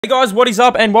Hey guys, what is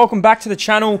up and welcome back to the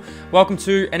channel. Welcome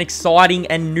to an exciting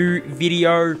and new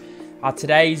video.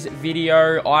 Today's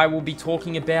video I will be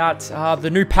talking about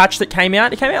the new patch that came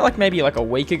out. It came out maybe a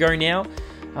week ago now,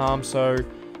 so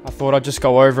I thought I'd just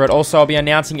go over it. Also, I'll be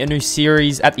announcing a new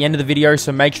series at the end of the video,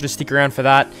 so make sure to stick around for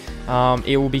that.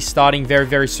 It will be starting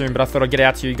very soon, but I thought I'd get it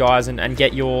out to you guys and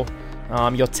get your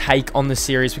take on the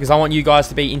series, because I want you guys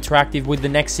to be interactive with the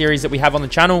next series that we have on the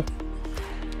channel.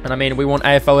 And I mean, we want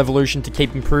AFL Evolution to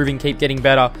keep improving, keep getting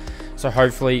better. So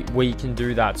hopefully we can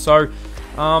do that. So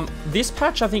this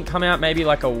patch, I think, come out maybe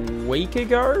like a week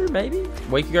ago, for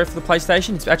the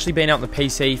PlayStation. It's actually been out on the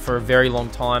PC for a very long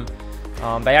time.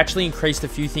 They actually increased a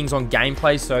few things on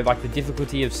gameplay. So like the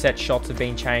difficulty of set shots have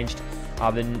been changed.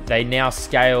 They now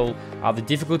scale the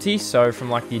difficulty, so from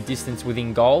like the distance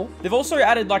within goal. They've also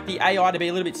added like the AI to be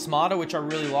a little bit smarter, which I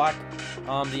really like.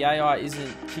 The AI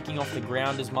isn't kicking off the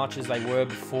ground as much as they were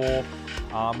before.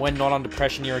 When not under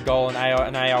pressure near a goal, an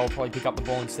AI will probably pick up the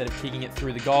ball instead of kicking it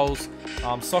through the goals.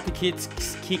 Soccer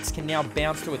kicks can now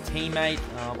bounce to a teammate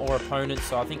or opponent,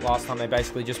 so I think last time they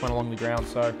basically just went along the ground,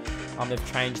 so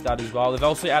they've changed that as well. They've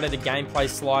also added a gameplay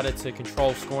slider to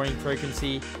control scoring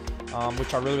frequency,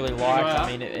 which I really like.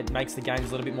 I mean, it makes the games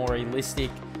a little bit more realistic.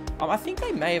 I think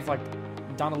they may have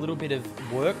done a little bit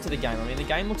of work to the game. I mean, the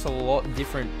game looks a lot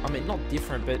different. I mean, not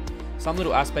different, but some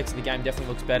little aspects of the game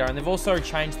definitely looks better. And they've also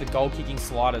changed the goal kicking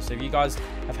slider. So if you guys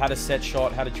have had a set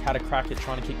shot, had a crack at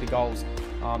trying to kick the goals,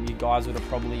 you guys would have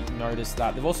probably noticed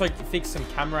that. They've also fixed some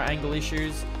camera angle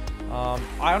issues. I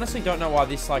honestly don't know why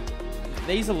these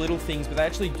are little things, but they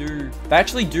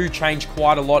actually do change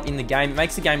quite a lot in the game. It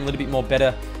makes the game a little bit more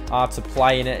better to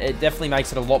play, and it definitely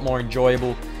makes it a lot more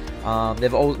enjoyable. I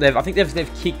think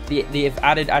they've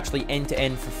added actually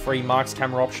end-to-end for free marks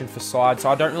camera option for side, so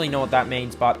I don't really know what that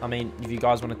means, but I mean, if you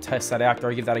guys want to test that out,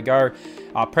 go give that a go.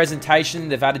 Presentation,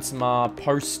 they've added some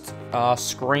post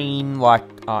screen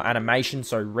animation,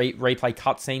 so replay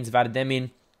cutscenes, they've added them in.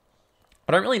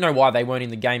 I don't really know why they weren't in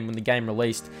the game when the game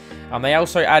released. They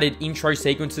also added intro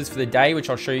sequences for the day, which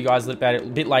I'll show you guys a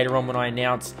bit later on when I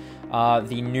announce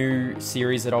the new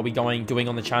series that I'll be doing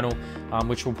on the channel,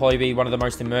 which will probably be one of the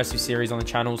most immersive series on the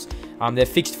channels. They've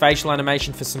fixed facial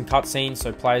animation for some cutscenes,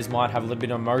 so players might have a little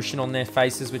bit of emotion on their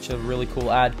faces, which is a really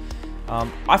cool add.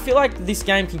 I feel like this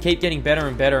game can keep getting better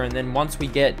and better, and then once we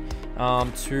get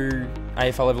to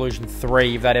AFL Evolution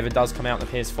 3, if that ever does come out on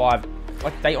the PS5,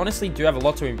 they honestly do have a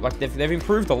lot to they've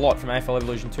improved a lot from AFL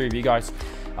Evolution 2. If you guys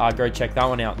go check that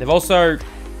one out. They've also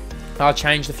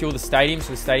changed a few of the stadiums,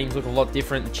 so the stadiums look a lot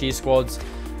different. The cheer squads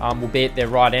will be at their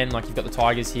right end, like you've got the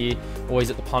Tigers here,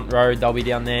 always at the punt road, they'll be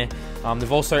down there.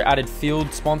 They've also added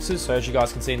field sponsors, so as you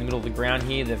guys can see in the middle of the ground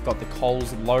here, they've got the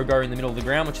Coles logo in the middle of the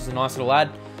ground, which is a nice little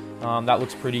add. That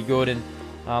looks pretty good.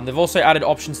 And they've also added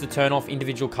options to turn off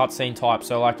individual cutscene types,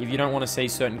 so like if you don't want to see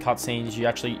certain cutscenes, you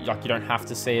actually you don't have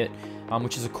to see it,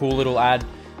 which is a cool little add.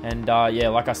 And yeah,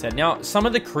 like I said, now some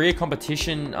of the career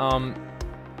competition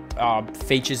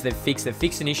features they've fixed. They've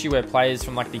fixed an issue where players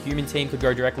from the human team could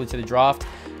go directly to the draft,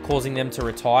 causing them to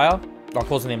retire, or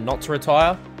causing them not to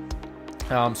retire.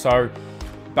 So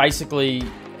basically,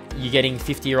 you're getting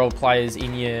 50-year-old players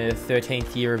in your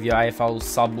 13th year of your AFL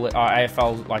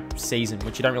season,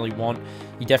 which you don't really want.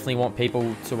 You definitely want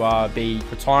people to be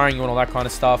retiring. You want all that kind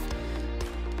of stuff.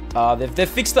 They've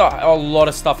fixed a lot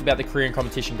of stuff about the career and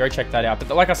competition. Go check that out.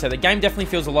 But like I said, the game definitely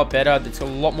feels a lot better. It's got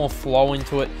a lot more flow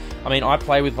into it. I mean, I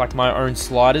play with my own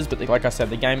sliders, but like I said,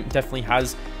 the game definitely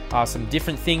has some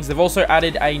different things. They've also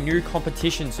added a new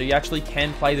competition, so you actually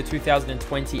can play the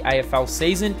 2020 AFL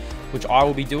season, which I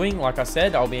will be doing. Like I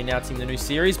said, I'll be announcing the new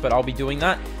series, but I'll be doing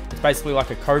that. It's basically like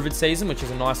a COVID season, which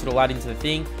is a nice little add into the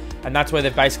thing. And that's where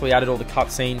they've basically added all the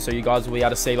cutscenes, so you guys will be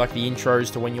able to see the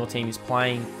intros to when your team is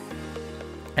playing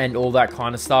and all that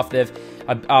kind of stuff. They've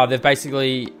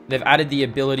added the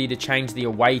ability to change the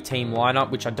away team lineup,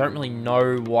 which I don't really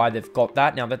know why they've got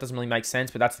that. Now, that doesn't really make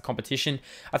sense, but that's the competition.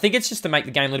 I think it's just to make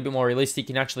the game a little bit more realistic.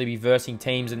 You can actually be versing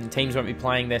teams, and teams won't be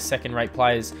playing their second-rate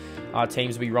players.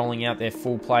 Teams will be rolling out their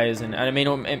full players, and I mean,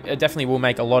 it definitely will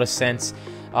make a lot of sense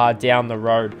down the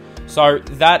road. So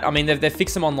that, I mean, they've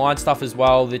fixed some online stuff as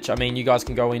well, which, I mean, you guys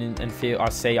can go in and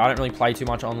see. I don't really play too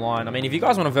much online. I mean, if you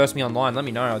guys want to verse me online, let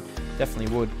me know. I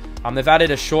definitely would. They've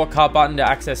added a shortcut button to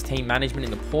access team management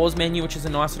in the pause menu, which is a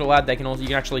nice little add. You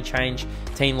can actually change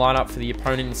team lineup for the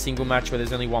opponent in a single match where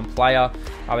there's only one player.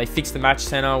 They fixed the match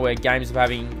center where games are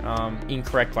having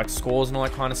incorrect scores and all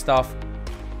that kind of stuff.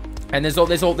 And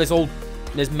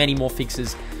there's many more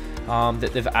fixes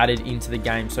that they've added into the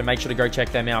game, so make sure to go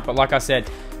check them out. But like I said,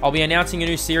 I'll be announcing a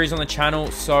new series on the channel.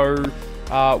 So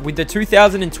with the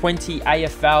 2020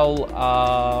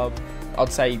 AFL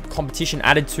I'd say, competition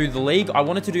added to the league. I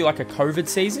wanted to do like a COVID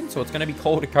season, so it's going to be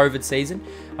called a COVID season.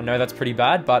 I know that's pretty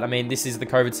bad, but I mean, this is the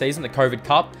COVID season, the COVID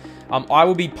Cup. I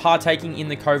will be partaking in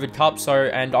the COVID Cup,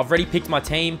 and I've already picked my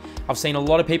team. I've seen a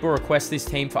lot of people request this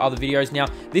team for other videos. Now,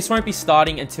 this won't be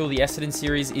starting until the Essendon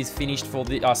series is finished for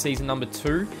the season number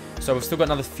 2. So we've still got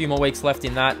another few more weeks left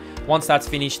in that. Once that's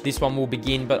finished, this one will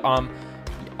begin. But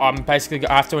I'm basically,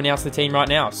 I have to announce the team right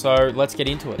now. So let's get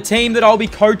into it. The team that I'll be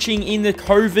coaching in the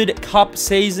COVID Cup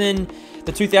season,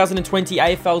 the 2020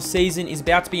 AFL season, is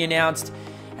about to be announced.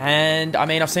 And I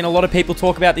mean, I've seen a lot of people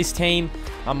talk about this team.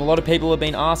 A lot of people have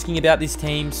been asking about this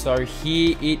team. So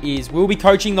here it is. We'll be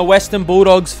coaching the Western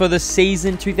Bulldogs for the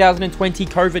season 2020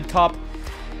 COVID Cup.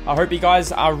 I hope you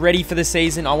guys are ready for the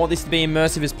season. I want this to be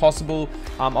immersive as possible.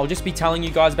 I'll just be telling you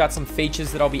guys about some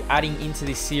features that I'll be adding into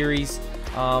this series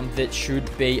that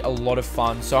should be a lot of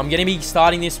fun. So I'm going to be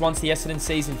starting this once the Essendon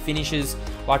season finishes.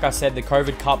 Like I said, the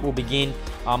COVID Cup will begin.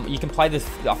 You can play I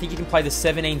think you can play the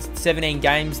 17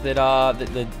 games that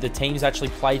the teams actually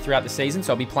play throughout the season.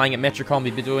 So I'll be playing at Metricon, I'll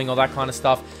be doing all that kind of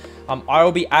stuff. I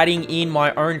will be adding in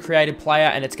my own created player,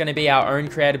 and it's going to be our own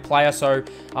created player. So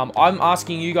I'm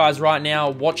asking you guys right now,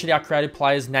 what should our created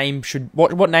player's name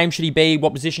what name should he be?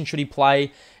 What position should he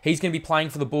play? He's going to be playing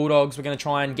for the Bulldogs. We're going to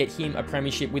try and get him a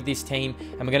premiership with this team,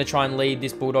 and we're going to try and lead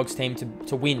this Bulldogs team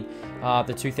to win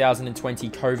the 2020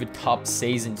 COVID Cup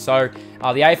season. So the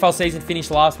AFL season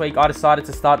finished last week. I decided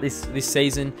to start this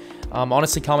season.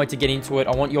 Honestly, can't wait to get into it.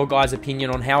 I want your guys' opinion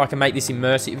on how I can make this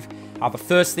immersive. The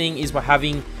first thing is we're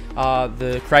having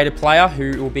the created player,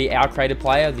 who will be our created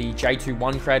player, the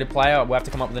J21 created player. We'll have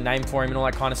to come up with a name for him and all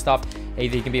that kind of stuff.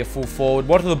 Either he can be a full forward.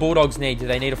 What do the Bulldogs need? Do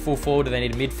they need a full forward? Do they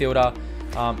need a midfielder?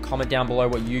 Comment down below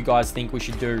what you guys think we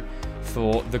should do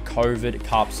for the COVID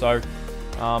Cup. So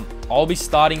I'll be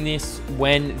starting this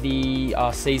when the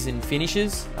season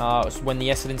finishes. When the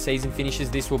Essendon season finishes,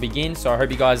 this will begin. So I hope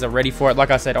you guys are ready for it.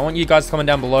 Like I said, I want you guys to comment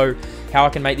down below how I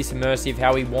can make this immersive,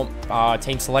 how we want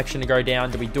team selection to go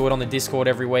down. Do we do it on the Discord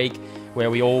every week, where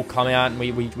we all come out and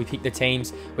we pick the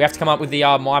teams? We have to come up with the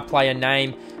my player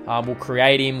name. We'll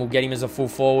create him. We'll get him as a full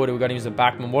forward. We've got him as a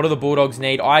backman. What do the Bulldogs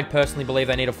need? I personally believe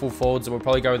they need a full forward, so we'll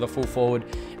probably go with a full forward,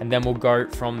 and then we'll go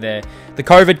from there. The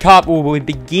COVID Cup will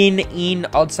begin in,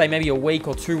 I'd say, maybe a week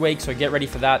or 2 weeks, so get ready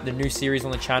for that. The new series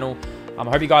on the channel. I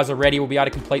hope you guys are ready. We'll be able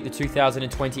to complete the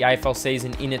 2020 AFL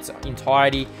season in its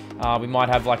entirety. We might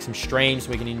have like some streams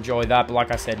so we can enjoy that. But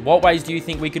like I said, what ways do you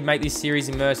think we could make this series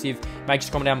immersive? Make sure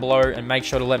to comment down below, and make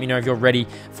sure to let me know if you're ready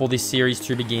for this series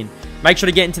to begin. Make sure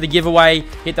to get into the giveaway.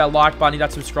 Hit that like button, hit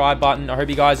that subscribe button. I hope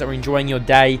you guys are enjoying your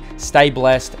day. Stay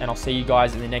blessed, and I'll see you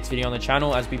guys in the next video on the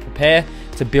channel as we prepare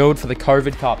to build for the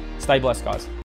COVID Cup. Stay blessed, guys.